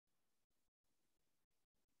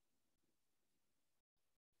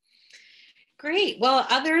Great. Well,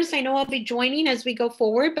 others I know I'll be joining as we go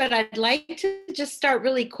forward, but I'd like to just start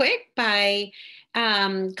really quick by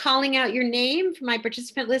calling out your name for my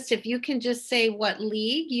participant list. If you can just say what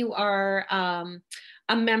league you are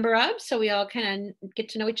a member of, so we all kind of get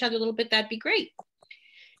to know each other a little bit, that'd be great.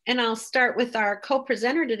 And I'll start with our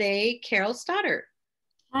co-presenter today, Carol Stoddart.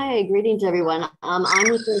 Hi, greetings everyone. I'm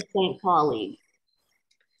with the St. Paul League.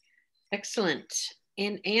 Excellent.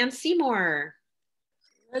 And Ann Seymour.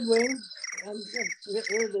 Red Wing. I'm gonna get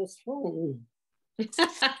rid of this phone.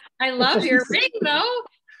 I love your ring though.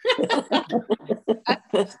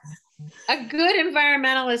 A good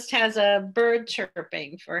environmentalist has a bird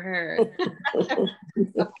chirping for her.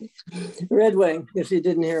 Red Wing, if you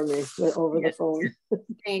didn't hear me over the phone.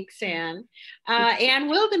 Thanks, Ann. Ann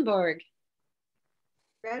Wildenborg.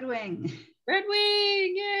 Red Wing. Red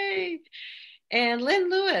Wing, yay. And Lynn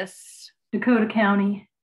Lewis. Dakota County.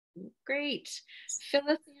 Great.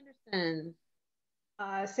 Phyllis Anderson.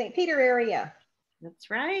 St. Peter area. That's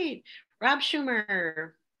right. Rob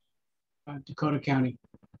Schumer. Dakota County.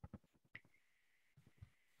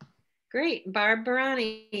 Great. Barb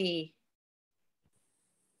Barani.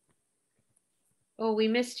 Oh, we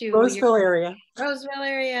missed you. Roseville area. Roseville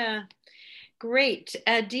area. Great.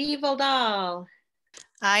 Dee Voldal.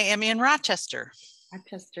 I am in Rochester.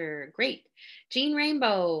 Rochester. Great. Jean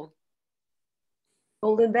Rainbow.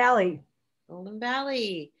 Golden Valley. Golden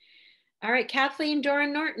Valley. All right. Kathleen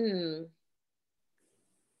Doran Norton.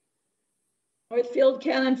 Northfield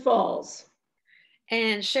Cannon Falls.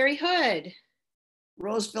 And Sherry Hood.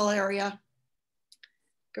 Roseville area.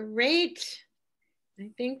 Great. I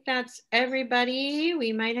think that's everybody.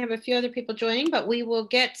 We might have a few other people joining, but we will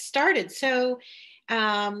get started. So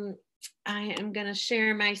I am going to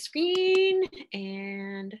share my screen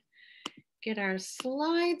and get our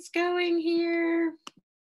slides going here.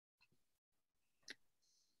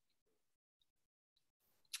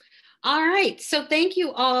 All right, so thank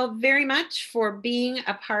you all very much for being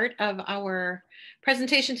a part of our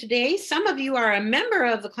presentation today. Some of you are a member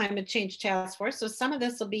of the Climate Change Task Force, so some of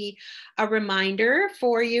this will be a reminder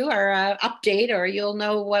for you or an update, or you'll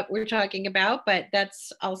know what we're talking about, but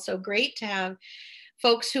that's also great to have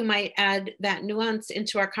folks who might add that nuance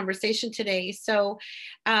into our conversation today. So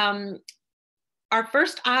our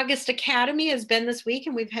first August Academy has been this week,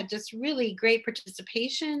 and we've had just really great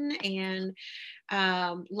participation and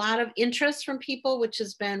a lot of interest from people, which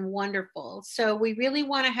has been wonderful. So we really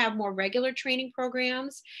want to have more regular training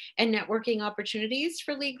programs and networking opportunities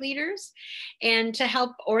for league leaders, and to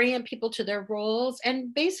help orient people to their roles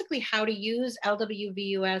and basically how to use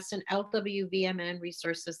LWVUS and LWVMN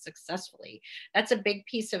resources successfully. That's a big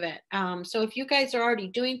piece of it. So if you guys are already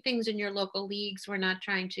doing things in your local leagues, we're not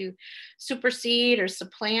trying to supersede or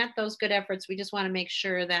supplant those good efforts. We just want to make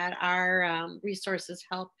sure that our resources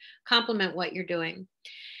help complement what you're doing.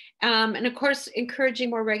 And of course, encouraging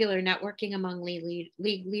more regular networking among league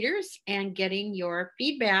leaders and getting your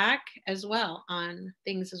feedback as well on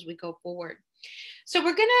things as we go forward. So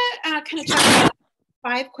we're gonna kind of talk about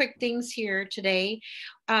 5 quick things here today.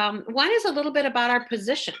 One is a little bit about our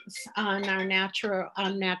positions on our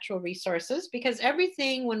natural resources, because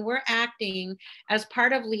everything when we're acting as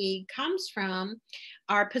part of league comes from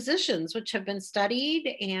our positions, which have been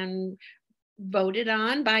studied and voted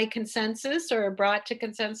on by consensus or brought to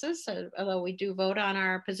consensus, although we do vote on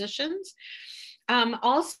our positions.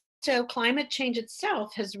 Also, climate change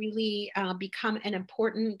itself has really become an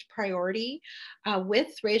important priority with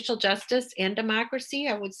racial justice and democracy.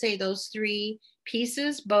 I would say those 3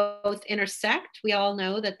 pieces both intersect. We all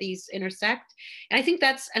know that these intersect. And I think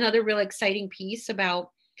that's another really exciting piece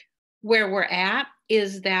about where we're at,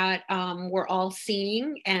 is that we're all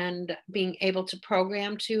seeing and being able to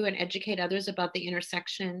program to and educate others about the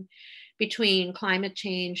intersection between climate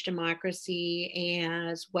change, democracy,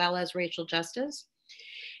 as well as racial justice.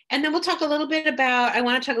 And then we'll talk a little bit about, I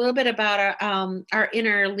want to talk a little bit about our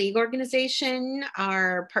inner league organization,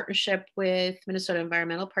 our partnership with Minnesota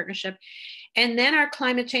Environmental Partnership, and then our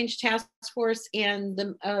climate change task force. And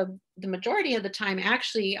the majority of the time,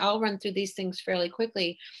 actually, I'll run through these things fairly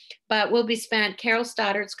quickly, but will be spent, Carol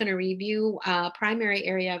Stoddart's going to review a primary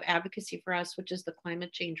area of advocacy for us, which is the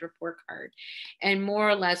climate change report card. And more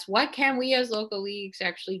or less, what can we as local leagues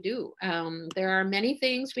actually do? There are many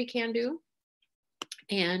things we can do,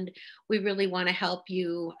 and we really want to help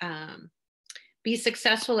you be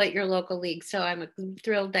successful at your local league. So I'm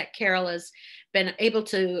thrilled that Carol has been able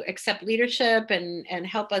to accept leadership and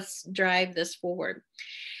help us drive this forward.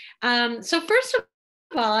 So first of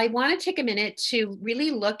all, I want to take a minute to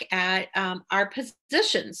really look at our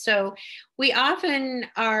positions. So we often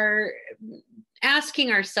are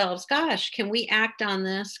asking ourselves, gosh, can we act on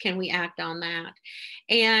this? Can we act on that?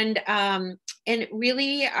 And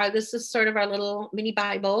really, this is sort of our little mini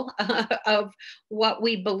Bible of what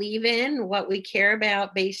we believe in, what we care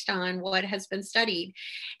about based on what has been studied.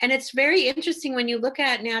 And it's very interesting when you look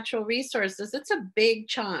at natural resources, it's a big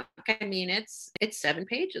chunk. I mean, it's 7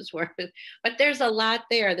 pages worth, but there's a lot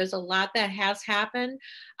there. There's a lot that has happened,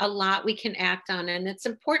 a lot we can act on. And it's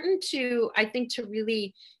important to, I think, to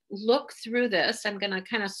really look through this. I'm going to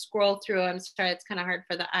kind of scroll through. I'm sorry, it's kind of hard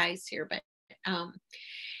for the eyes here, but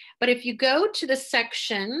if you go to the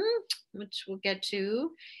section, which we'll get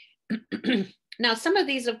to, now some of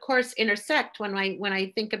these, of course, intersect when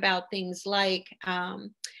I think about things like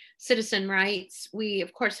citizen rights. We,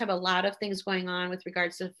 of course, have a lot of things going on with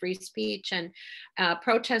regards to free speech and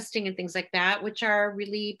protesting and things like that, which are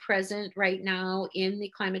really present right now in the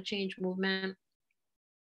climate change movement.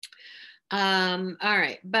 All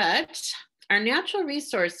right, but our natural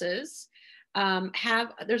resources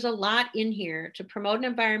there's a lot in here to promote an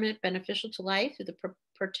environment beneficial to life through the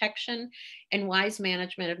protection and wise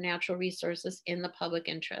management of natural resources in the public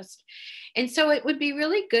interest. And so it would be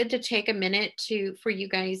really good to take a minute for you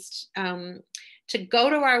guys to go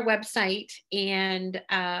to our website and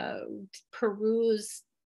peruse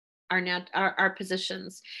our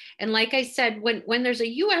positions. And like I said, when there's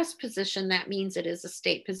a US position, that means it is a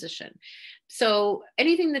state position. So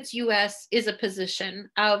anything that's US is a position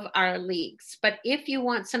of our leagues. But if you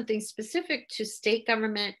want something specific to state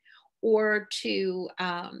government or to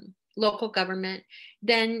local government,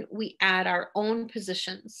 then we add our own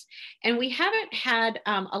positions. And we haven't had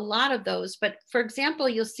a lot of those, but for example,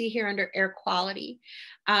 you'll see here under air quality,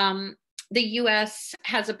 the US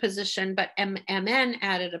has a position, but MN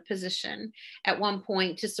added a position at one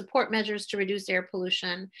point to support measures to reduce air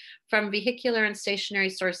pollution from vehicular and stationary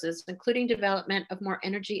sources, including development of more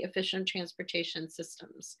energy efficient transportation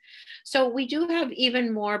systems. So we do have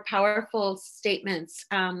even more powerful statements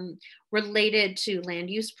related to land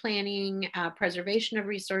use planning, preservation of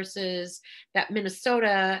resources that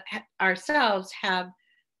Minnesota ourselves have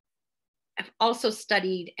also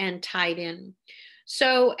studied and tied in.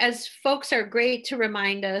 So as folks are great to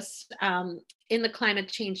remind us in the Climate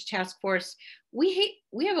Change Task Force, we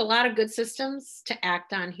have a lot of good systems to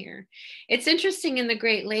act on here. It's interesting in the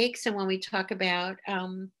Great Lakes, and when we talk about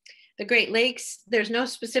the Great Lakes, there's no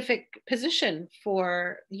specific position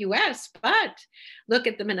for US, but look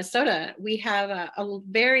at the Minnesota. We have a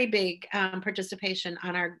very big participation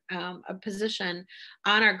on our position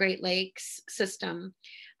on our Great Lakes system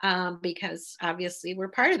because obviously we're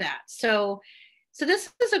part of that. So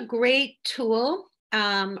this is a great tool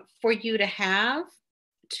for you to have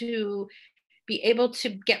to be able to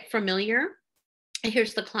get familiar.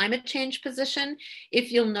 Here's the climate change position.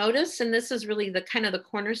 If you'll notice, and this is really the kind of the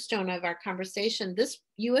cornerstone of our conversation, this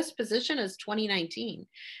US position is 2019.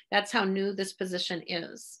 That's how new this position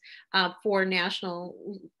is for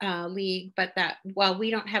National League. But that while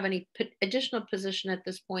we don't have any additional position at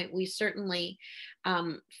this point, we certainly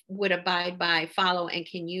would abide by, follow, and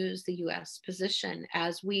can use the US position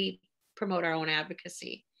as we promote our own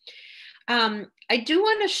advocacy. I do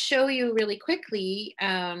want to show you really quickly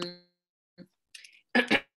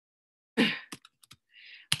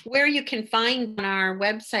where you can find on our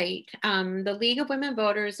website, the League of Women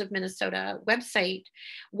Voters of Minnesota website,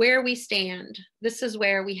 where we stand. This is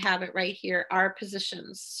where we have it right here, our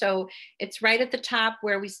positions. So it's right at the top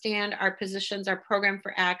where we stand, our positions, our program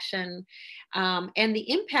for action. And the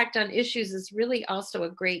impact on issues is really also a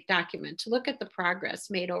great document to look at the progress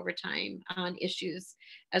made over time on issues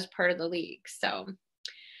as part of the league. So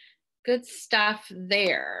good stuff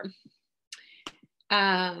there.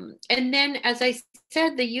 And then, as I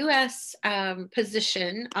said, the US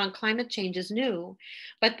position on climate change is new,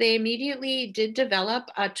 but they immediately did develop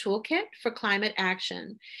a toolkit for climate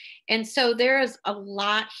action. And so there is a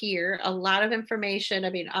lot here, a lot of information.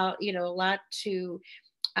 I mean, a lot to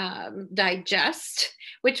digest,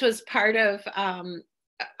 which was part of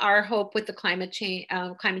our hope with the climate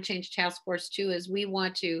change task force too, is we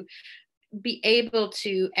want to be able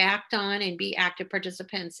to act on and be active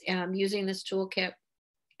participants using this toolkit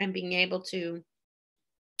and being able to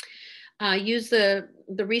use the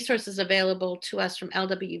resources available to us from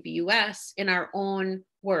LWVUS in our own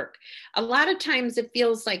work. A lot of times it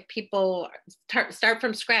feels like people start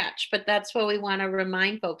from scratch, but that's what we want to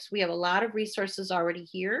remind folks. We have a lot of resources already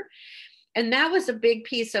here. And that was a big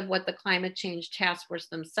piece of what the Climate Change Task Force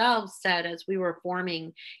themselves said as we were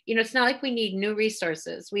forming. You know, it's not like we need new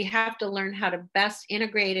resources. We have to learn how to best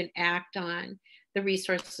integrate and act on the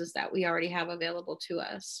resources that we already have available to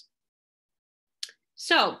us.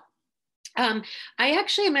 So I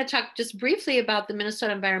actually am going to talk just briefly about the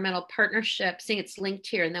Minnesota Environmental Partnership, seeing it's linked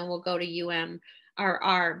here, and then we'll go to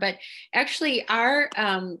UMRR. But actually, our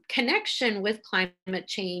connection with climate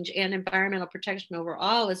change and environmental protection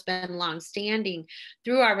overall has been longstanding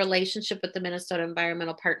through our relationship with the Minnesota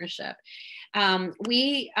Environmental Partnership.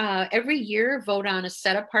 We every year vote on a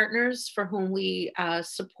set of partners for whom we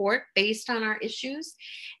support based on our issues.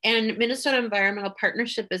 And Minnesota Environmental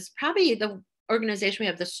Partnership is probably the organization we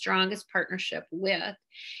have the strongest partnership with,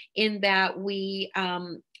 in that we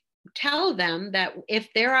tell them that if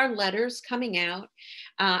there are letters coming out,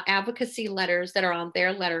 advocacy letters that are on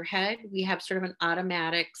their letterhead, we have sort of an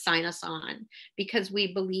automatic sign us on, because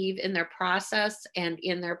we believe in their process and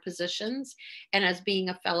in their positions, and as being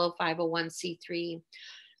a fellow 501c3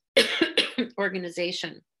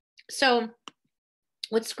 organization. So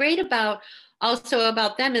what's great about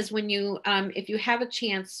them is when you, if you have a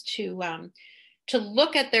chance to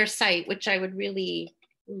look at their site, which I would really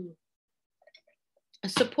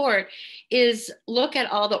support, is look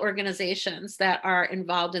at all the organizations that are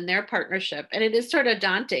involved in their partnership. And it is sort of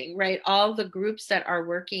daunting, right? All the groups that are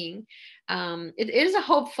working. It is a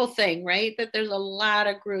hopeful thing, right? That there's a lot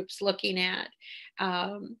of groups looking at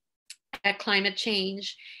climate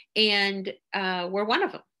change, and we're one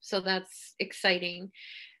of them. So that's exciting.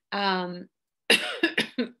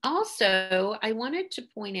 Also, I wanted to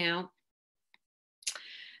point out,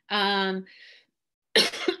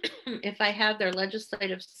 if I have their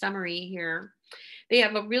legislative summary here, they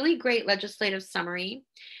have a really great legislative summary,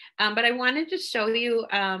 but I wanted to show you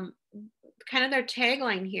kind of their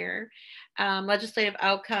tagline here. Legislative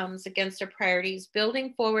outcomes against their priorities,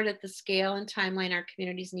 building forward at the scale and timeline our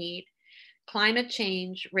communities need, climate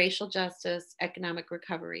change, racial justice, economic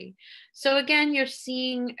recovery. So again, you're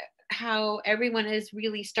seeing how everyone is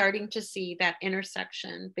really starting to see that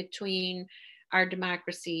intersection between our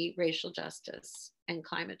democracy, racial justice, and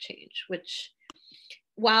climate change, which,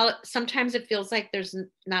 while sometimes it feels like there's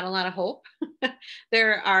not a lot of hope,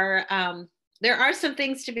 there are some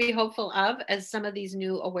things to be hopeful of as some of these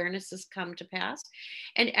new awarenesses come to pass.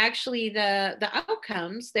 And actually the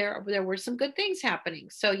outcomes, there were some good things happening.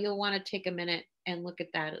 So you'll want to take a minute and look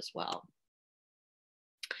at that as well.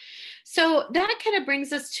 So that kind of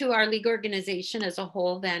brings us to our league organization as a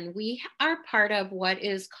whole. Then we are part of what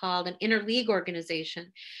is called an interleague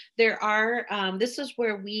organization. There are, this is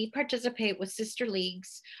where we participate with sister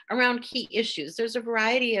leagues around key issues. There's a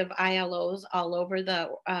variety of ILOs all over the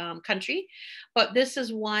country, but this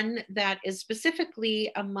is one that is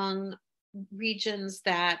specifically among regions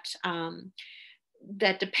that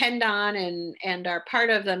that depend on and are part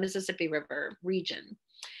of the Mississippi River region.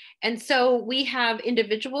 And so we have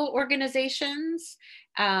individual organizations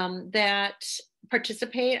that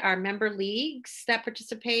participate, our member leagues that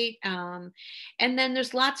participate. And then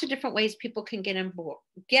there's lots of different ways people can get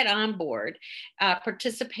on board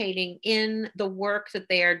participating in the work that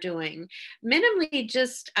they are doing. Minimally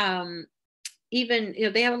just even,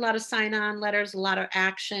 they have a lot of sign-on letters, a lot of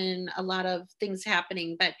action, a lot of things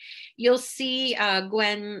happening, but you'll see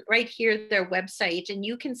Gwen right here, their website, and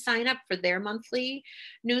you can sign up for their monthly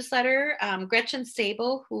newsletter. Gretchen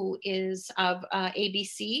Sable, who is of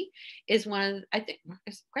ABC, is one of, I think,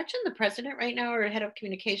 is Gretchen the president right now or head of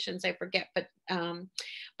communications? I forget,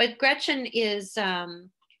 but Gretchen is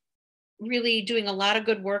really doing a lot of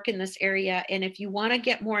good work in this area. And if you want to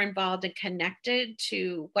get more involved and connected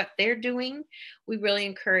to what they're doing, we really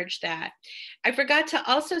encourage that. I forgot to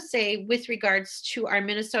also say, with regards to our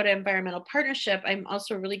Minnesota Environmental Partnership, I'm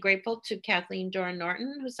also really grateful to Kathleen Doran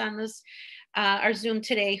Norton, who's on this our Zoom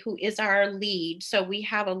today, who is our lead. So we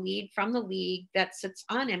have a lead from the league that sits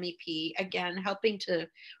on MEP, again, helping to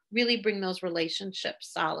really bring those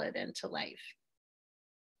relationships solid and to life.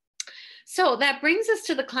 So that brings us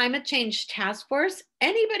to the Climate Change Task Force.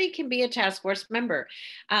 Anybody can be a task force member.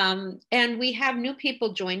 And we have new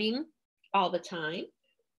people joining all the time,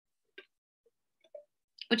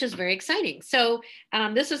 which is very exciting. So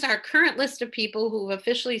this is our current list of people who have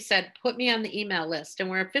officially said, put me on the email list. And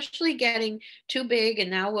we're officially getting too big. And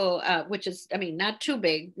now we'll, which is, I mean, not too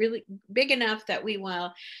big, really big enough that we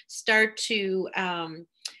will start to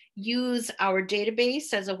use our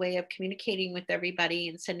database as a way of communicating with everybody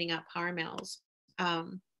and sending out power mails.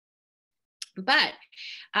 But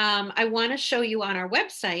I want to show you on our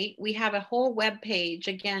website, we have a whole web page.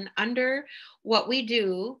 Again, under what we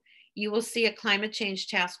do, you will see a climate change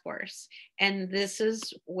task force. And this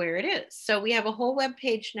is where it is. So we have a whole web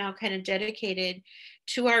page now kind of dedicated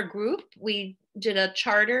to our group. We did a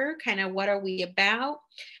charter, kind of what are we about?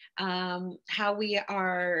 How we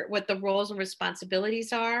are, what the roles and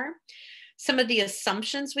responsibilities are, some of the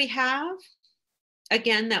assumptions we have,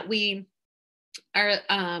 again, that we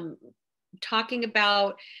are talking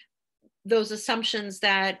about those assumptions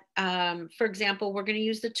that, for example, we're going to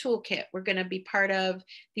use the toolkit. We're going to be part of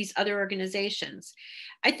these other organizations.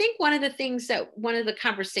 I think one of the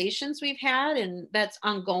conversations we've had, and that's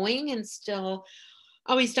ongoing and still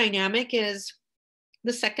always dynamic, is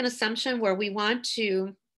the second assumption, where we want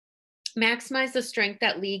to maximize the strength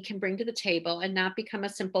that league can bring to the table and not become a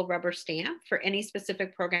simple rubber stamp for any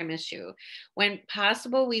specific program issue. When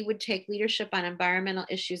possible, we would take leadership on environmental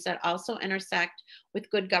issues that also intersect with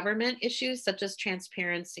good government issues such as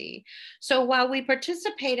transparency. So while we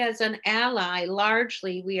participate as an ally,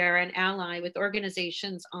 largely we are an ally with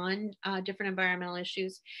organizations on different environmental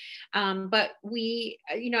issues. But we,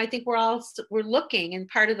 I think we're looking, and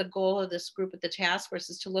part of the goal of this group at the task force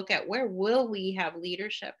is to look at where will we have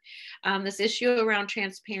leadership. This issue around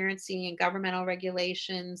transparency and governmental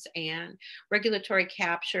regulations and regulatory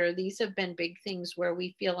capture, these have been big things where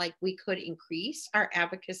we feel like we could increase our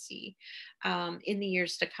advocacy in the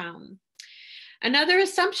years to come. Another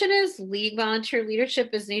assumption is league volunteer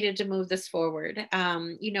leadership is needed to move this forward.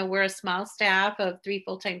 We're a small staff of 3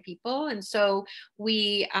 full-time people, and so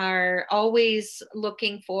we are always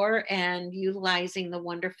looking for and utilizing the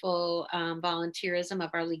wonderful volunteerism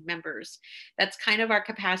of our league members. That's kind of our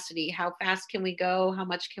capacity. How fast can we go? How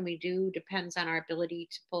much can we do? Depends on our ability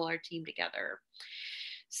to pull our team together.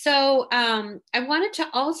 So I wanted to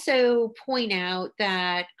also point out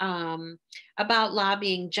that about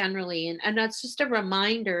lobbying generally, and that's just a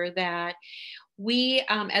reminder that we,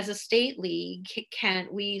 as a state league,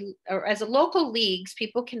 or as a local leagues,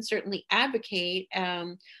 people can certainly advocate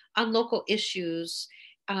on local issues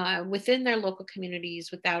within their local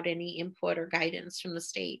communities without any input or guidance from the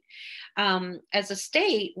state. As a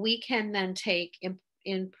state, we can then take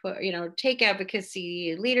input, take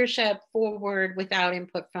advocacy leadership forward without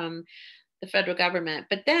input from the federal government.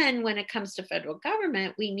 But then when it comes to federal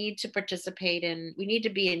government, we need to participate we need to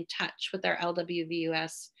be in touch with our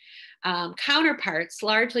LWVUS counterparts,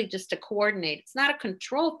 largely just to coordinate. It's not a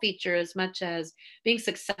control feature as much as being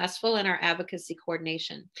successful in our advocacy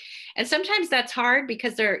coordination. And sometimes that's hard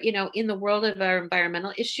because they're, in the world of our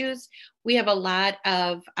environmental issues, we have a lot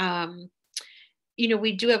of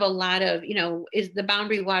we do have a lot of, is the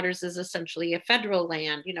boundary waters is essentially a federal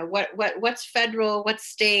land, what's federal, what's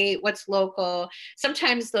state, what's local.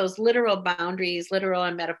 Sometimes those literal boundaries, literal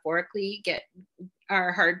and metaphorically,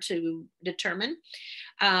 are hard to determine.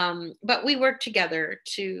 But we work together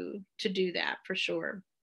to do that for sure.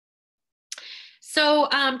 So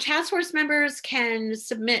task force members can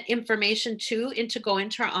submit information go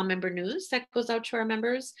into our all member news that goes out to our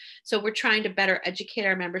members. So we're trying to better educate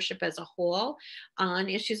our membership as a whole on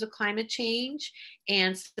issues of climate change,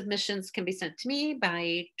 and submissions can be sent to me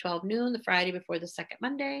by 12 noon, the Friday before the second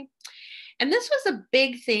Monday. And this was a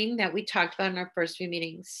big thing that we talked about in our first few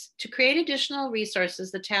meetings. To create additional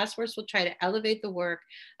resources, the task force will try to elevate the work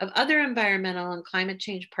of other environmental and climate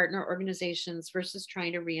change partner organizations versus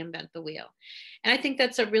trying to reinvent the wheel. And I think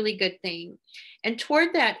that's a really good thing. And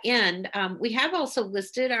toward that end, we have also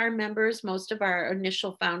listed our members, most of our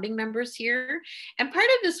initial founding members here. And part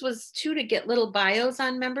of this was too to get little bios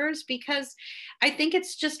on members, because I think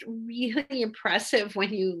it's just really impressive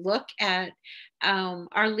when you look at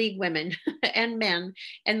our league women and men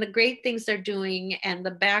and the great things they're doing and the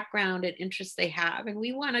background and interests they have. And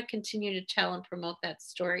we want to continue to tell and promote that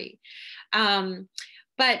story.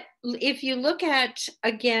 But if you look at,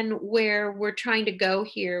 again, where we're trying to go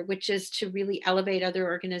here, which is to really elevate other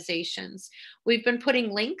organizations, we've been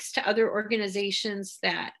putting links to other organizations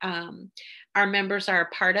that our members are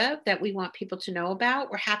a part of, that we want people to know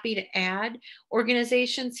about. We're happy to add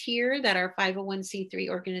organizations here that are 501c3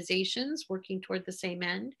 organizations working toward the same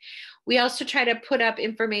end. We also try to put up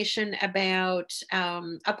information about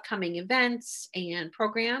upcoming events and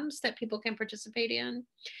programs that people can participate in.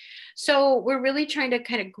 So we're really trying to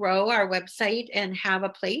kind of grow our website and have a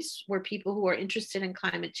place where people who are interested in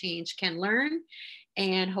climate change can learn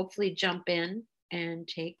and hopefully jump in and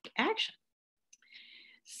take action.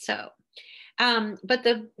 So, but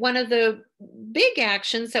one of the big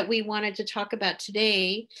actions that we wanted to talk about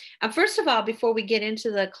today, first of all, before we get into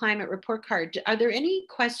the climate report card, are there any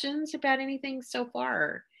questions about anything so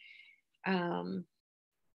far?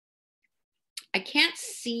 I can't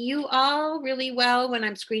see you all really well when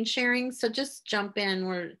I'm screen sharing, so just jump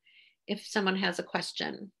in if someone has a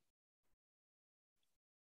question.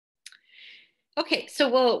 Okay, so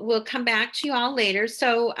we'll come back to you all later.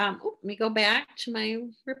 So let me go back to my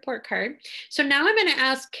report card. So now I'm going to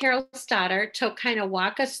ask Carol Stoddart to kind of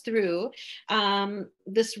walk us through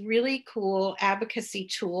this really cool advocacy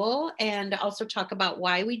tool, and also talk about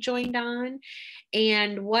why we joined on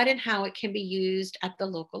and what and how it can be used at the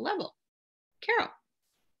local level. Carol.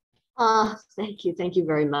 Thank you. Thank you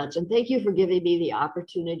very much. And thank you for giving me the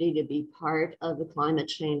opportunity to be part of the climate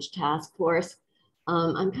change task force.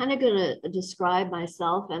 I'm kind of going to describe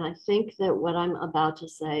myself, and I think that what I'm about to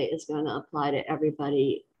say is going to apply to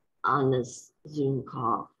everybody on this Zoom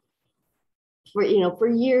call. For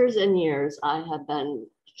years and years, I have been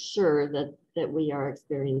sure that we are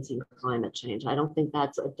experiencing climate change. I don't think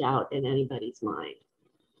that's a doubt in anybody's mind.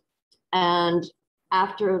 And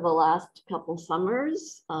after the last couple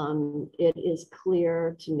summers, it is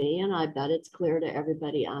clear to me, and I bet it's clear to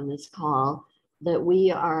everybody on this call, that we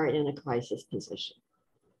are in a crisis position.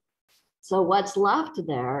 So what's left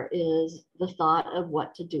there is the thought of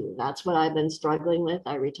what to do. That's what I've been struggling with.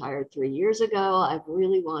 I retired 3 years ago. I've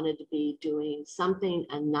really wanted to be doing something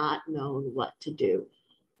and not known what to do.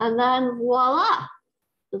 And then voila,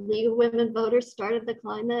 the League of Women Voters started the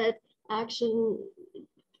Climate Action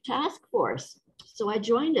Task Force. So I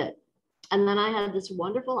joined it. And then I had this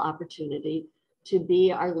wonderful opportunity to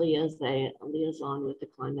be our liaison with the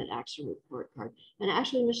Climate Action Report Card. And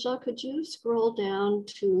actually, Michelle, could you scroll down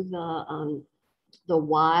to the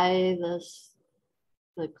why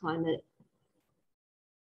the climate?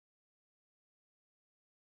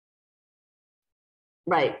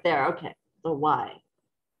 Right there, okay, the why.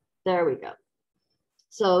 There we go.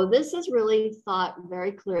 So this is really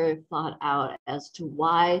very clearly thought out as to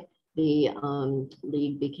why the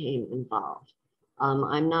League became involved.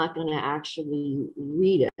 I'm not going to actually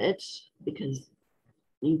read it because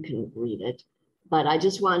you can read it, but I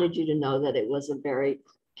just wanted you to know that it was a very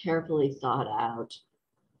carefully thought out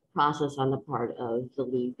process on the part of the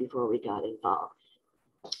League before we got involved.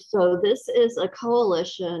 So this is a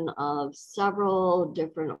coalition of several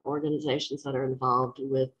different organizations that are involved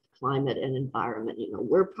with climate and environment.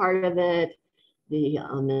 We're part of it. The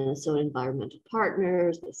Minnesota Environmental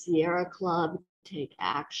Partners, the Sierra Club, Take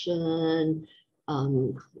Action,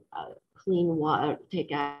 Clean Water,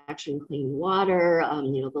 Take Action, Clean Water,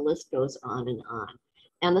 the list goes on and on.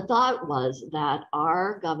 And the thought was that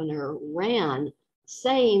our governor ran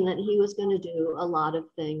saying that he was going to do a lot of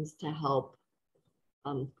things to help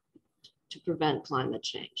to prevent climate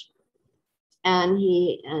change. And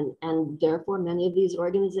and therefore many of these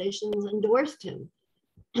organizations endorsed him.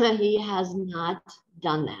 He has not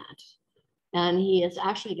done that. And he has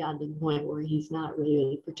actually gotten to the point where he's not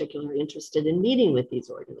really particularly interested in meeting with these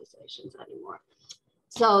organizations anymore.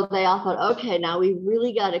 So they all thought, okay, now we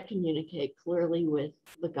really got to communicate clearly with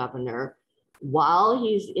the governor while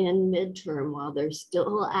he's in midterm, while there's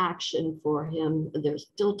still action for him, there's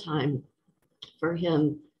still time for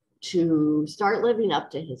him to start living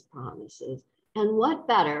up to his promises. And what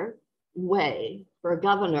better way for a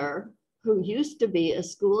governor who used to be a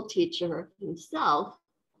school teacher himself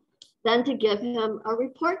than to give him a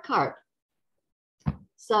report card.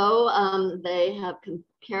 So they have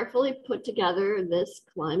carefully put together this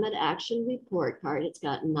climate action report card. It's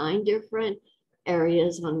got 9 different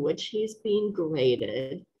areas on which he's being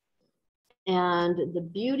graded. And the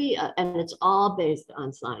beauty, and it's all based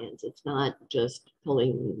on science. It's not just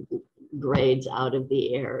pulling grades out of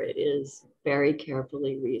the air. It is very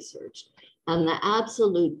carefully researched. And the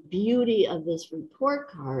absolute beauty of this report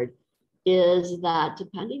card is that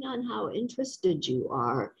depending on how interested you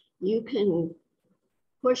are, you can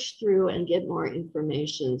push through and get more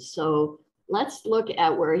information. So let's look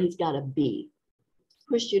at where he's got a B,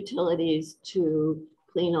 push utilities to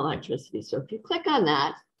clean electricity. So if you click on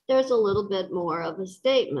that, there's a little bit more of a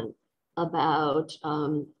statement about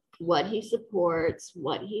what he supports,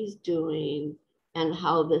 what he's doing, and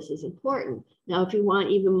how this is important. Now, if you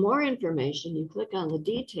want even more information, you click on the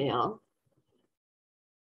detail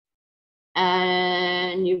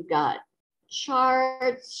and you've got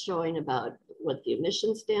charts showing about what the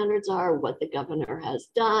emission standards are, what the governor has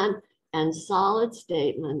done, and solid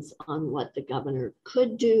statements on what the governor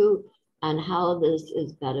could do and how this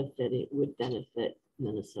is would benefit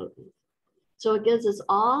Minnesotans. So it gives us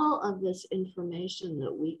all of this information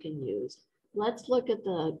that we can use. Let's look at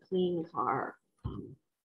the clean car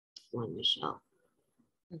one, Michelle.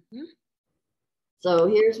 Mm-hmm. So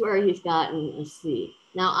here's where he's gotten a C.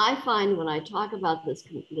 Now I find when I talk about this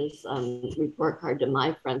report card to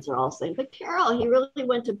my friends, they're all saying, but Carol, he really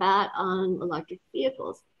went to bat on electric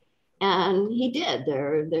vehicles. And he did,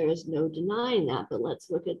 there's no denying that, but let's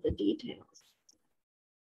look at the details.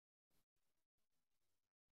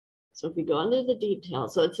 So if we go into the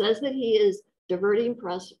details, so it says that he is diverting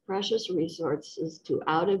precious resources to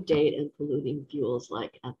out-of-date and polluting fuels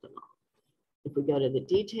like ethanol. If we go to the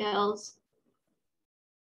details,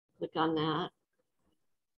 click on that.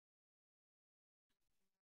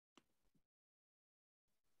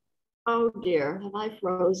 Oh dear, have I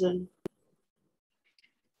frozen?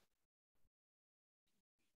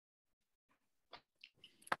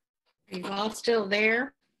 Are you all still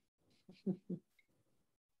there?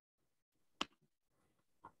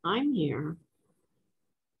 I'm here.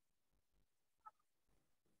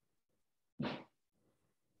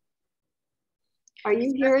 Are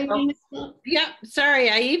you hearing me? Yeah, sorry.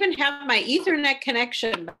 I even have my Ethernet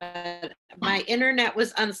connection, but my internet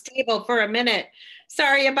was unstable for a minute.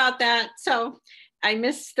 Sorry about that. So I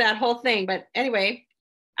missed that whole thing. But anyway,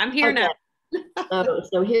 I'm here now.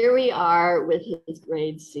 So here we are with his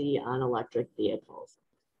grade C on electric vehicles.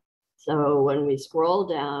 So when we scroll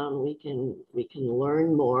down, we can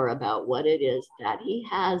learn more about what it is that he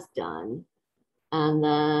has done, and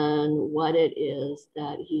then what it is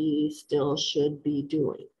that he still should be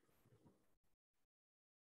doing.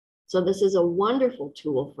 So this is a wonderful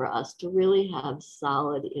tool for us to really have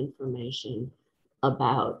solid information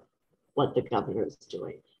about what the governor is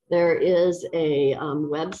doing. There is a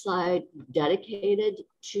website dedicated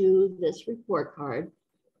to this report card.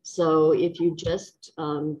 So if you just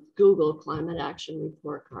Google Climate Action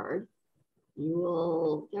Report Card, you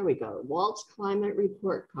will, there we go,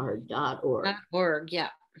 waltzclimatereportcard.org. .org, yeah.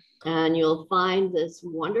 And you'll find this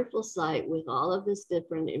wonderful site with all of this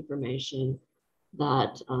different information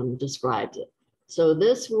that describes it. So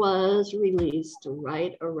this was released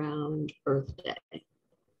right around Earth Day.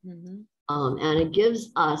 Mm-hmm. And it gives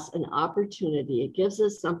us an opportunity, it gives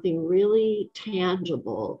us something really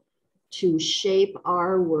tangible to shape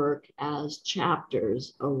our work as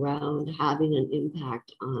chapters around having an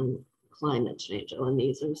impact on climate change. Oh, and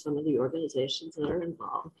these are some of the organizations that are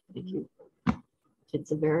involved. Thank you.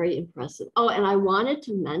 It's a very impressive. Oh, and I wanted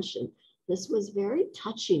to mention, this was very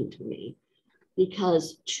touching to me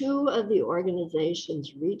because two of the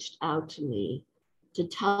organizations reached out to me to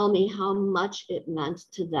tell me how much it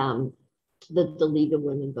meant to them that the League of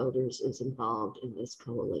Women Voters is involved in this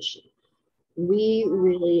coalition. We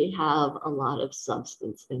really have a lot of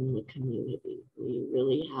substance in the community. We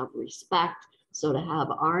really have respect. So to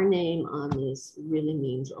have our name on this really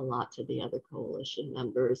means a lot to the other coalition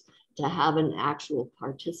members. To have an actual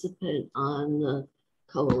participant on the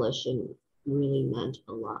coalition really meant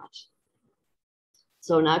a lot.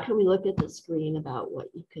 So now can we look at the screen about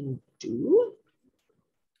what you can do?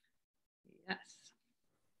 Yes.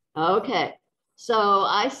 Okay, so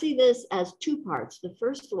I see this as two parts. The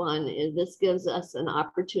first one is this gives us an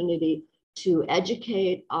opportunity to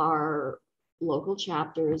educate our local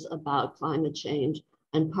chapters about climate change.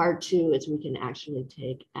 And part two is we can actually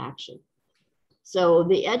take action. So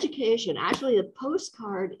the education, actually the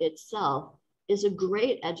postcard itself is a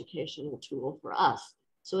great educational tool for us.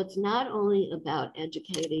 So it's not only about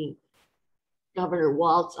educating Governor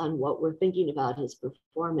Walz on what we're thinking about his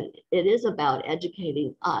performance, it is about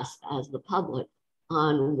educating us as the public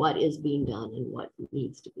on what is being done and what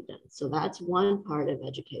needs to be done. So that's one part of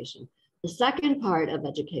education. The second part of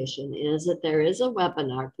education is that there is a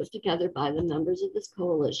webinar put together by the members of this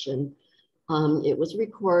coalition. It was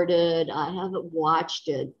recorded, I haven't watched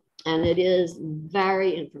it, and it is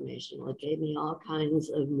very informational. It gave me all kinds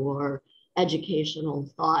of more educational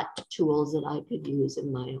thought tools that I could use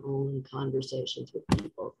in my own conversations with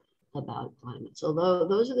people about climate. So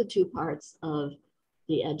those are the two parts of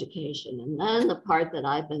the education. And then the part that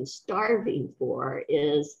I've been starving for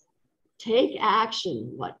is take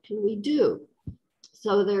action. What can we do?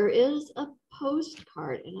 So there is a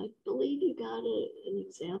postcard, and I believe you got an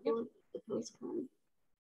example of the postcard.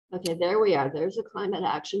 Okay, there we are. There's a climate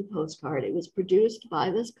action postcard. It was produced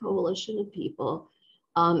by this coalition of people.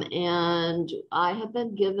 And I have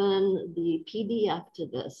been given the PDF to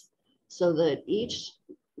this so that each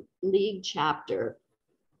league chapter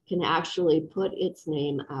can actually put its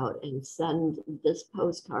name out and send this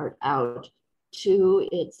postcard out to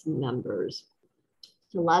its members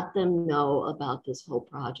to let them know about this whole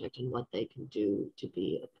project and what they can do to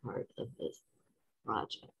be a part of this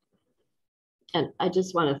project. And I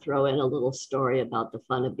just want to throw in a little story about the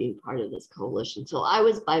fun of being part of this coalition. So I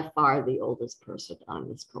was by far the oldest person on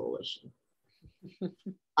this coalition.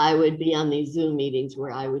 I would be on these Zoom meetings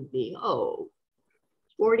where I would be,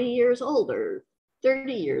 40 years older,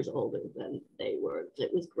 30 years older than they were.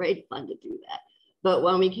 It was great fun to do that. But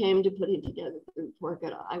when we came to putting together the report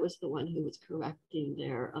card, I was the one who was correcting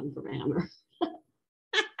their grammar.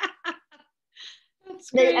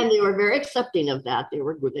 And they were very accepting of that. They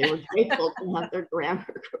were grateful to have their grammar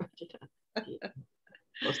corrected.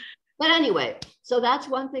 But anyway, so that's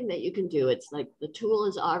one thing that you can do. It's like the tool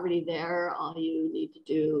is already there. All you need to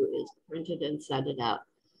do is print it and send it out.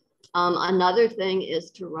 Another thing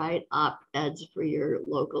is to write op-eds for your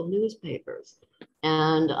local newspapers.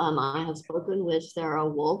 And I have spoken with Sarah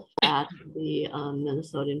Wolf at the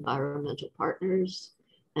Minnesota Environmental Partners,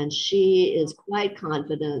 and she is quite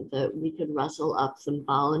confident that we could rustle up some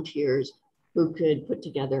volunteers who could put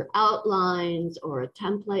together outlines or a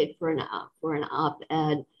template for an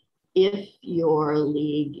op-ed if your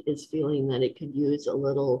league is feeling that it could use a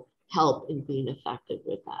little help in being effective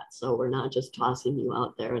with that. So we're not just tossing you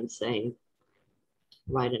out there and saying,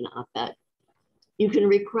 write an op-ed. You can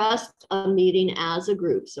request a meeting as a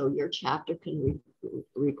group. So your chapter can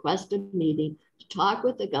request a meeting to talk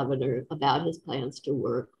with the governor about his plans to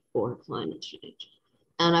work for climate change.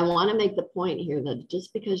 And I want to make the point here that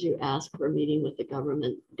just because you ask for a meeting with the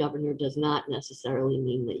governor does not necessarily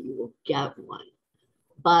mean that you will get one.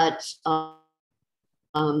 But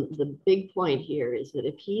the big point here is that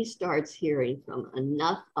if he starts hearing from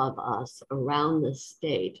enough of us around the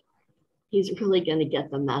state, he's really going to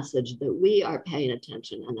get the message that we are paying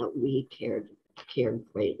attention and that we cared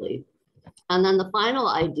greatly. And then the final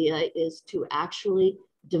idea is to actually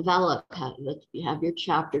have your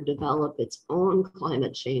chapter develop its own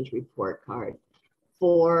climate change report card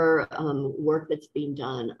for work that's being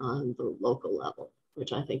done on the local level,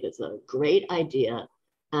 which I think is a great idea.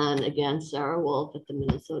 And again, Sarah Wolf at the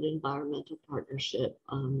Minnesota Environmental Partnership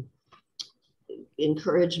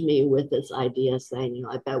encouraged me with this idea, saying, you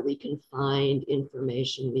know, I bet we can find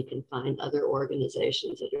information, we can find other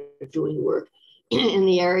organizations that are doing work in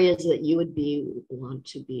the areas that you would want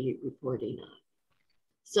to be reporting on.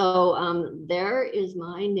 So there is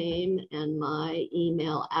my name and my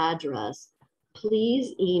email address.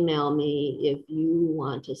 Please email me if you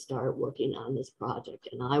want to start working on this project,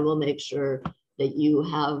 and I will make sure that you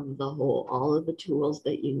have all of the tools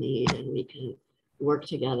that you need, and we can work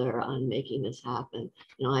together on making this happen.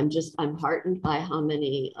 You know, I'm heartened by how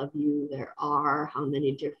many of you there are, how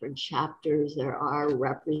many different chapters there are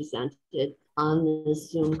represented on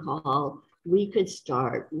this Zoom call. We could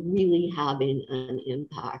start really having an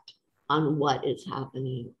impact on what is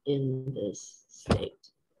happening in this state.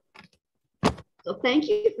 So thank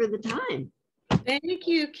you for the time. Thank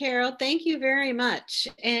you, Carol. Thank you very much.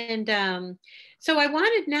 And so I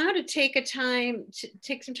wanted now to take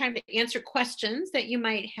some time to answer questions that you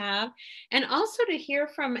might have, and also to hear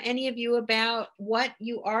from any of you about what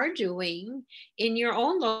you are doing in your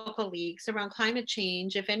own local leagues around climate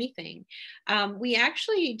change, if anything. We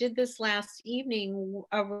actually did this last evening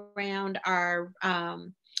around our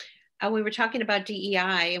we were talking about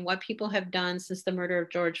DEI and what people have done since the murder of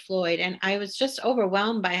George Floyd. And I was just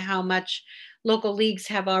overwhelmed by how much local leagues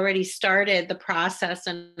have already started the process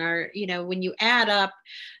and are, you know, when you add up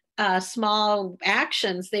small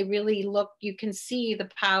actions, they really you can see the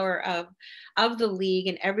power of the league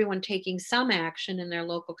and everyone taking some action in their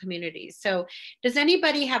local communities. So does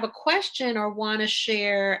anybody have a question or want to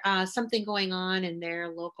share something going on in their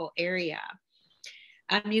local area?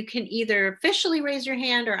 You can either officially raise your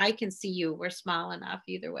hand or I can see you. We're small enough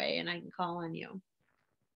either way, and I can call on you.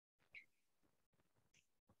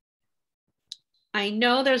 I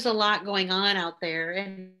know there's a lot going on out there,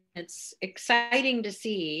 and it's exciting to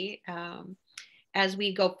see as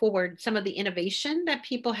we go forward some of the innovation that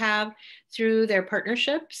people have through their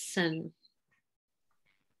partnerships. And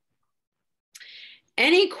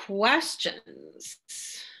any questions?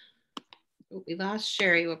 Oh, we lost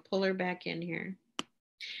Sherry. We'll pull her back in here.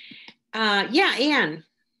 Yeah, Anne.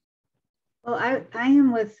 Well, I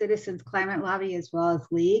am with Citizens Climate Lobby as well as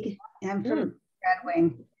League. I'm from Red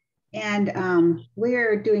Wing. And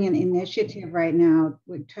we're doing an initiative right now.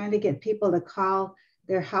 We're trying to get people to call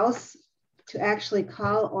their house to actually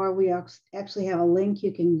call, or we actually have a link.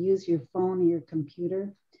 You can use your phone or your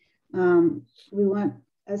computer. We want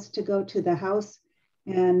us to go to the house,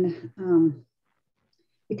 and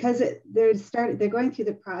because they're going through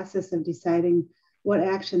the process of deciding what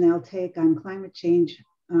action they'll take on climate change.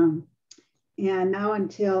 And now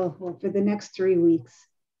for the next 3 weeks,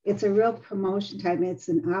 it's a real promotion time. It's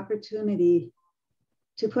an opportunity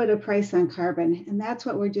to put a price on carbon. And that's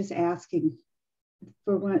what we're just asking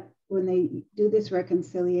for when they do this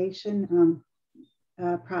reconciliation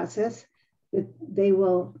process, that they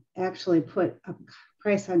will actually put a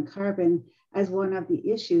price on carbon as one of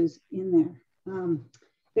the issues in there.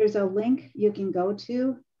 There's a link you can go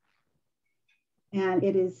to, and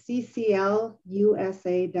it is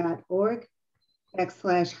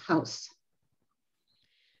cclusa.org/house.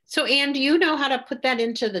 So Anne, do you know how to put that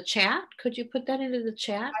into the chat? Could you put that into the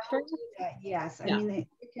chat? I will do that, yes. Yeah. I mean,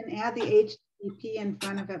 you can add the HTTP in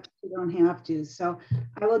front of it, but you don't have to. So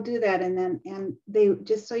I will do that. And they,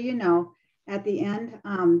 just so you know, at the end,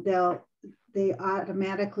 they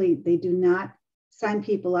automatically, they do not sign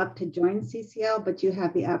people up to join CCL, but you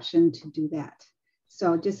have the option to do that.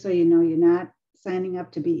 So just so you know, you're not signing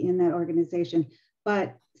up to be in that organization,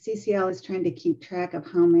 but CCL is trying to keep track of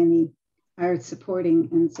how many are supporting.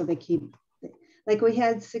 And so they keep, like we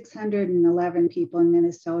had 611 people in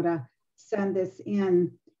Minnesota send this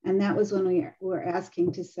in. And that was when we were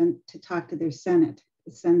asking to talk to their Senate,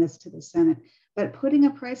 to send this to the Senate. But putting a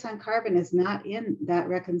price on carbon is not in that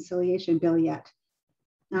reconciliation bill yet.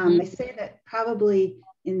 They say that probably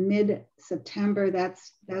in mid-September,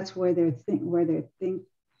 that's where they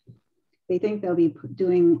think they'll be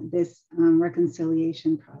doing this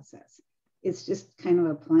reconciliation process. It's just kind of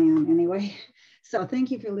a plan anyway. So thank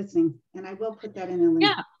you for listening, and I will put that in a link.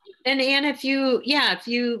 Yeah, and Anne, if you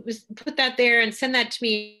put that there and send that to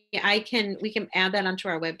me, we can add that onto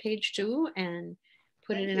our webpage too and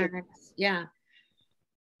put it in our next. Yeah,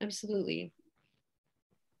 absolutely.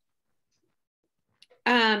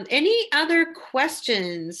 Any other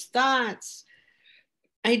questions, thoughts,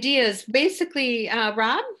 ideas? Basically,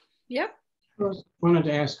 Rob. Yep. I wanted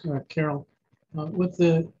to ask Carol, with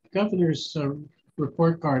the governor's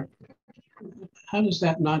report card, how does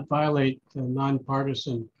that not violate the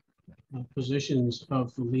nonpartisan positions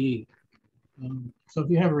of the league? So if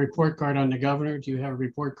you have a report card on the governor, do you have a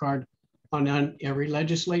report card on every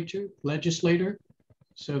legislator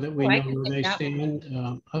so that we know where they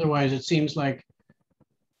stand? Otherwise, it seems like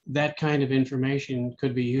that kind of information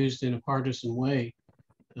could be used in a partisan way,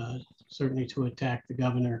 certainly to attack the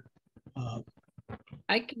governor.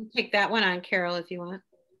 I can take that one on, Carol, if you want.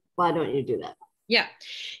 Why don't you do that?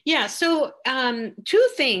 Yeah. So two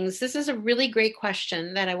things. This is a really great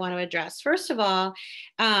question that I want to address. First of all,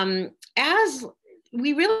 as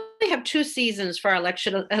we really have two seasons for our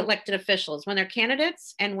elected officials, when they're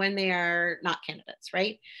candidates and when they are not candidates,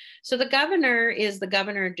 right? So the governor is the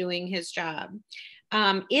governor doing his job.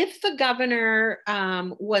 If the governor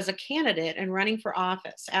was a candidate and running for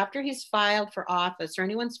office, after he's filed for office or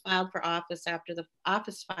anyone's filed for office after the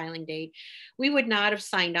office filing date, we would not have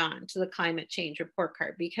signed on to the climate change report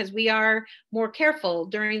card because we are more careful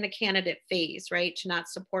during the candidate phase, right, to not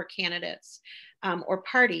support candidates or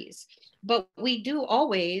parties. But we do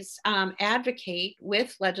always advocate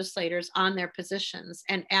with legislators on their positions.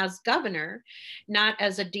 And as governor, not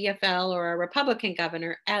as a DFL or a Republican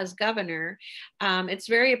governor, as governor, it's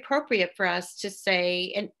very appropriate for us to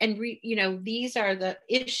say, these are the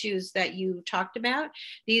issues that you talked about.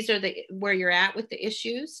 These are where you're at with the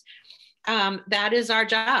issues. That is our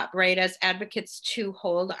job, right, as advocates, to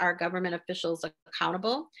hold our government officials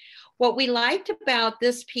accountable. What we liked about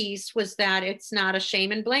this piece was that it's not a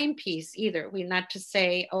shame and blame piece either. We're not to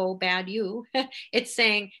say, oh, bad you. It's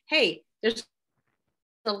saying, hey, there's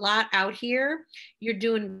a lot out here. You're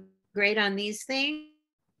doing great on these things.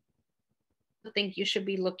 I think you should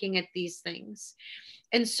be looking at these things.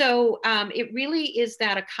 And so it really is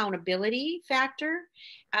that accountability factor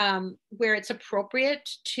where it's appropriate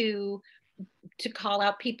to call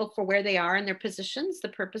out people for where they are in their positions, the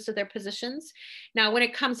purpose of their positions. Now, when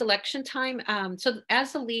it comes election time, so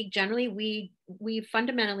as a league, generally, we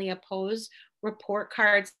fundamentally oppose report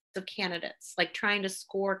cards of candidates, like trying to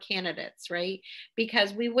score candidates, right?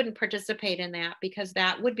 Because we wouldn't participate in that because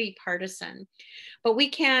that would be partisan. But we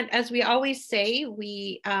can't, as we always say,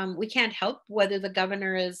 we can't help whether the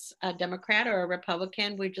governor is a Democrat or a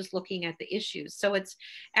Republican. We're just looking at the issues. So it's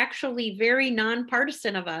actually very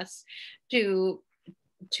nonpartisan of us to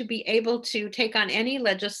be able to take on any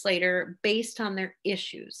legislator based on their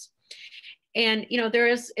issues. And,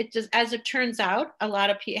 as it turns out, a lot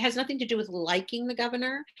of people, it has nothing to do with liking the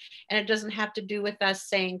governor. And it doesn't have to do with us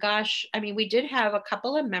saying, gosh, I mean, we did have a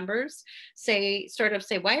couple of members say,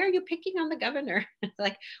 why are you picking on the governor?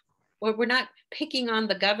 Like, well, we're not picking on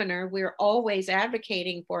the governor. We're always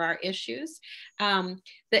advocating for our issues. The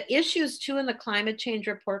issues too in the climate change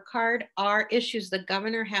report card are issues the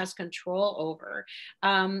governor has control over.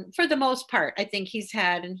 For the most part, I think he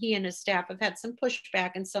and his staff have had some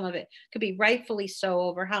pushback, and some of it could be rightfully so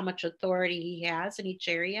over how much authority he has in each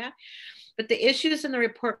area. But the issues in the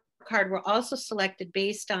report card were also selected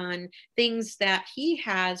based on things that he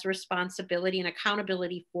has responsibility and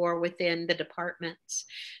accountability for within the departments.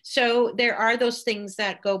 So there are those things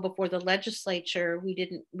that go before the legislature.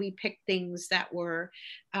 We picked things that were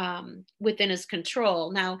within his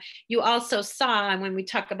control. Now, you also saw, and when we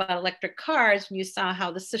talk about electric cars, when you saw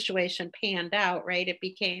how the situation panned out, right? It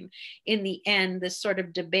became, in the end, this sort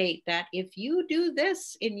of debate that if you do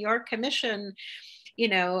this in your commission,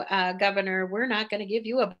 Governor, we're not going to give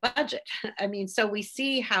you a budget. I mean, so we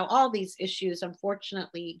see how all these issues,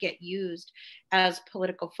 unfortunately, get used as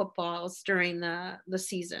political footballs during the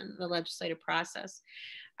season, the legislative process.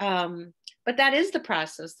 But that is the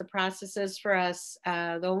process. The process is for us,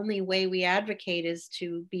 the only way we advocate is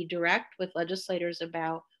to be direct with legislators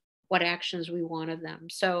about what actions we want of them.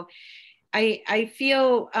 So I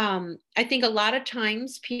feel, I think a lot of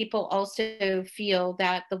times people also feel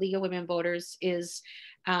that the League of Women Voters is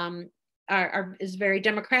very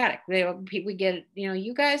democratic. We get,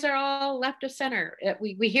 you guys are all left of center.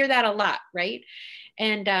 We hear that a lot, right?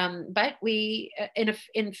 And but we,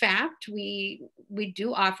 in fact, we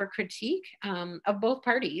do offer critique of both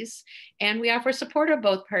parties, and we offer support of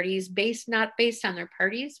both parties not based on their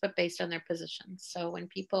parties, but based on their positions. So when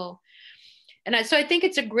people, so I think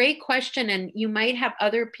it's a great question, and you might have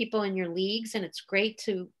other people in your leagues, and it's great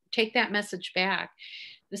to take that message back.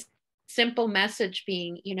 The simple message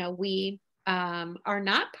being, we are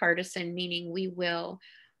not partisan, meaning we will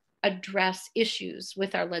address issues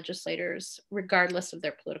with our legislators, regardless of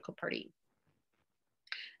their political party.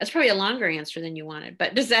 That's probably a longer answer than you wanted,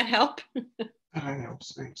 but does that help? That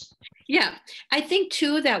helps, thanks. Yeah, I think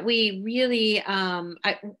too that we really,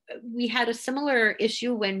 we had a similar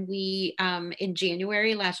issue when we,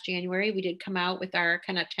 in last January, we did come out with our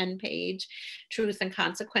kind of 10-page truth and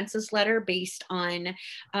consequences letter based on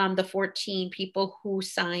the 14 people who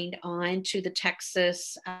signed on to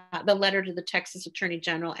the letter to the Texas Attorney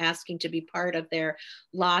General asking to be part of their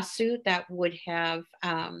lawsuit that would have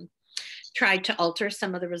tried to alter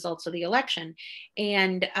some of the results of the election.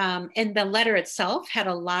 And the letter itself had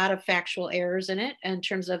a lot of factual errors in it in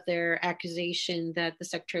terms of their accusation that the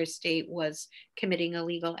Secretary of State was committing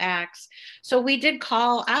illegal acts. So we did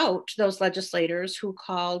call out those legislators who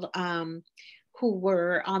who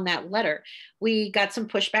were on that letter. We got some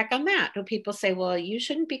pushback on that. People say, well, you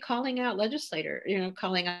shouldn't be calling out legislators.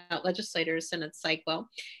 And it's like, well,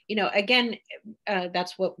 again,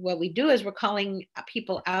 that's what we do is we're calling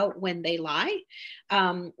people out when they lie.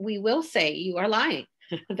 We will say you are lying.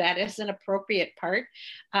 That is an appropriate part.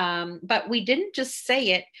 But we didn't just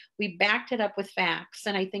say it, we backed it up with facts.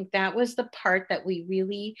 And I think that was the part that we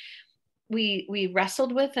really we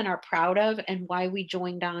wrestled with and are proud of, and why we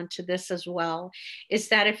joined on to this as well, is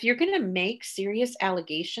that if you're going to make serious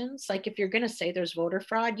allegations, like if you're going to say there's voter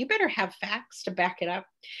fraud, you better have facts to back it up.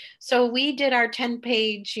 So we did our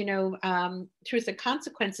 10-page, truth and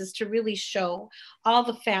consequences to really show all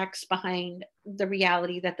the facts behind the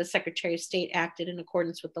reality that the Secretary of State acted in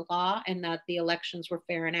accordance with the law and that the elections were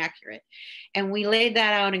fair and accurate. And we laid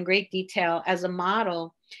that out in great detail as a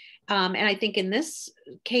model. And I think in this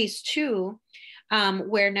case too,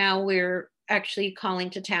 where now we're actually calling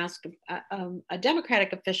to task a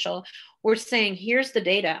Democratic official, we're saying, here's the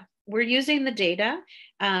data. We're using the data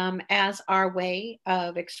as our way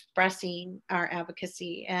of expressing our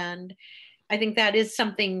advocacy. And I think that is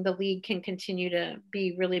something the League can continue to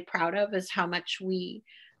be really proud of, is how much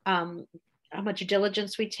how much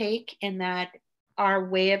diligence we take, and that our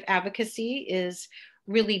way of advocacy is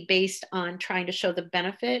really based on trying to show the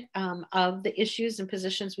benefit of the issues and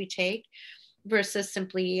positions we take versus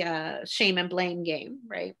simply a shame and blame game,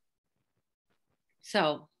 right?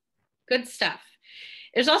 So good stuff.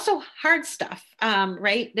 There's also hard stuff,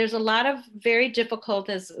 right? There's a lot of very difficult,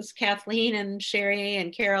 as Kathleen and Sherry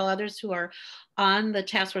and Carol, others who are on the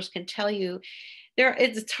task force can tell you,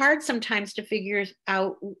 it's hard sometimes to figure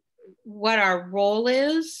out what our role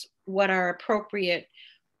is, what our appropriate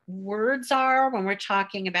words are when we're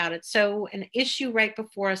talking about it. So an issue right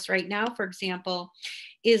before us right now, for example,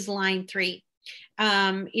 is line 3.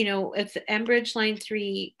 It's Enbridge line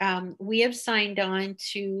 3. We have signed on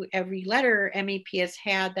to every letter MEP has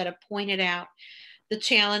had that have pointed out the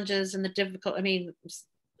challenges and the difficult,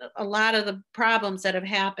 a lot of the problems that have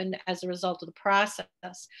happened as a result of the process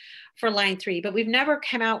for line 3, but we've never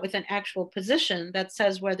come out with an actual position that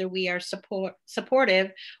says whether we are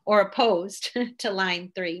supportive or opposed to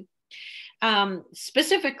line 3.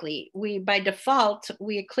 Specifically, by default,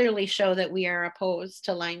 we clearly show that we are opposed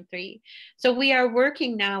to line 3. So we are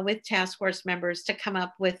working now with task force members to come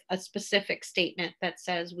up with a specific statement that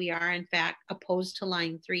says we are in fact opposed to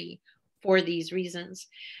line 3 for these reasons.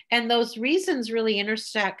 And those reasons really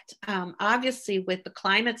intersect, obviously, with the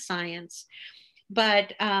climate science,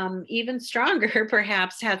 but even stronger,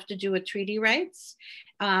 perhaps, have to do with treaty rights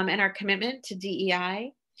and our commitment to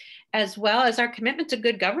DEI, as well as our commitment to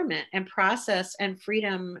good government and process and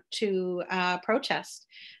freedom to protest.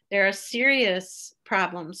 There are serious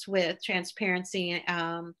problems with transparency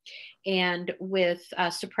and with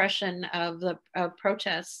suppression of the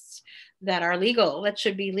protests that are legal, that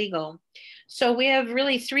should be legal. So we have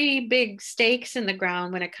really 3 big stakes in the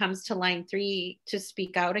ground when it comes to line 3 to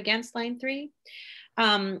speak out against line 3.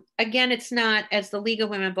 Again, it's not, as the League of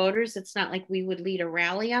Women Voters, it's not like we would lead a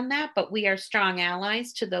rally on that, but we are strong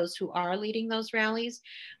allies to those who are leading those rallies.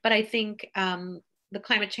 But I think the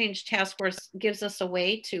Climate Change Task Force gives us a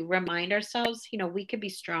way to remind ourselves, you know, we could be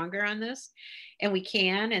stronger on this, and we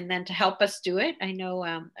can. And then to help us do it, I know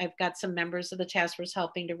I've got some members of the task force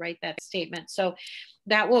helping to write that statement. So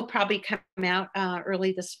that will probably come out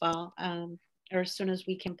early this fall, or as soon as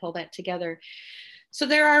we can pull that together. So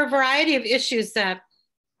there are a variety of issues that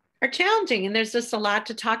are challenging, and there's just a lot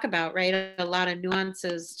to talk about, right? A lot of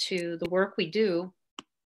nuances to the work we do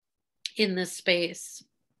in this space.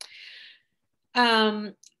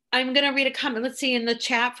 I'm going to read a comment. Let's see, in the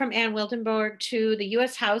chat from Ann Wildenborg to the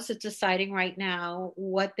U.S. House is deciding right now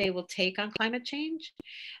what they will take on climate change.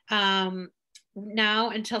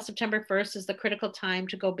 Now until September 1st is the critical time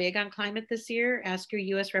to go big on climate this year. Ask your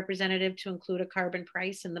U.S. representative to include a carbon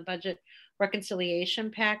price in the budget reconciliation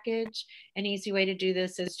package. An easy way to do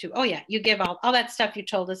this is to, oh yeah, you give all that stuff you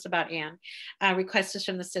told us about, Anne. Request is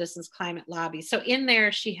from the Citizens Climate Lobby. So in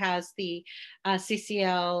there, she has the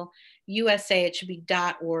CCL USA, it should be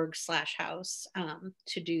 .org/house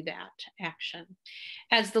to do that action.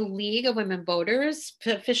 As the League of Women Voters,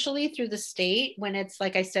 officially through the state, when it's,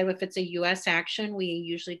 like I said, if it's a US action, we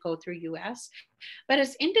usually go through US. But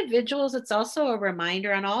as individuals, it's also a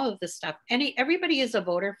reminder on all of this stuff. Everybody is a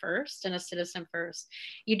voter first and a citizen first.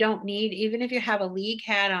 You don't need, even if you have a league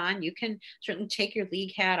hat on, you can certainly take your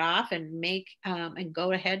league hat off and make and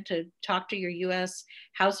go ahead to talk to your US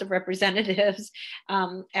House of Representatives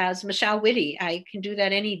as Michelle Witte. I can do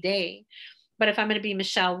that any day. But if I'm going to be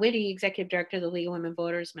Michelle Witte, Executive Director of the League of Women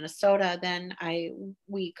Voters Minnesota, then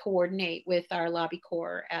we coordinate with our lobby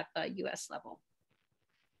corps at the US level.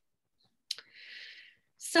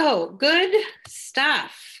 So good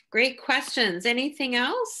stuff. Great questions. Anything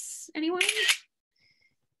else? Anyone?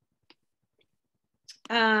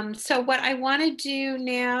 So what I want to do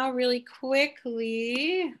now really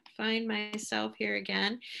quickly, find myself here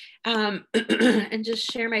again, and just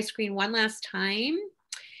share my screen one last time.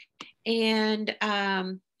 And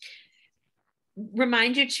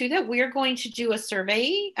remind you too that we're going to do a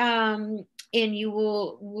survey, and you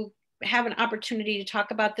will have an opportunity to talk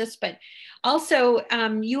about this, but also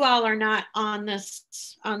you all are not on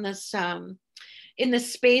this in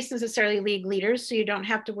this space necessarily league leaders, so you don't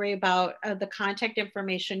have to worry about the contact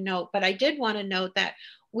information note. But I did want to note that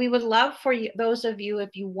we would love for you, those of you,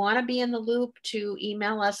 if you want to be in the loop, to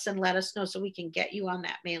email us and let us know so we can get you on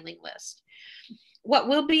that mailing list. What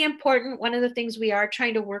will be important, one of the things we are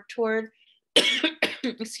trying to work toward,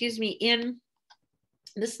 excuse me, in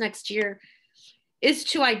this next year, is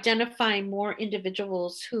to identify more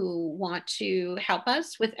individuals who want to help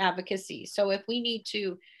us with advocacy. So if we need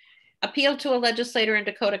to appeal to a legislator in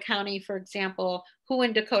Dakota County, for example, who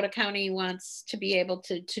in Dakota County wants to be able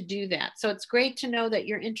to do that? So it's great to know that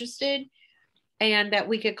you're interested and that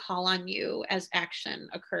we could call on you as action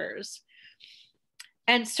occurs.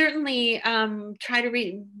 And certainly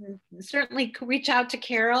certainly reach out to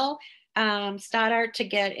Carol Stoddart to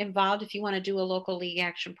get involved if you want to do a local league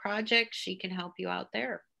action project. She can help you out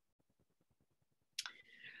there.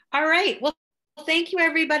 All right, well, thank you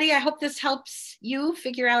everybody. I hope this helps you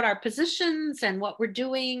figure out our positions and what we're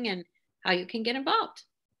doing and how you can get involved.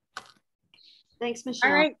 Thanks, Michelle.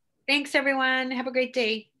 All right, thanks everyone. Have a great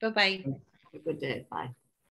day. Bye-bye. Have a good day. Bye.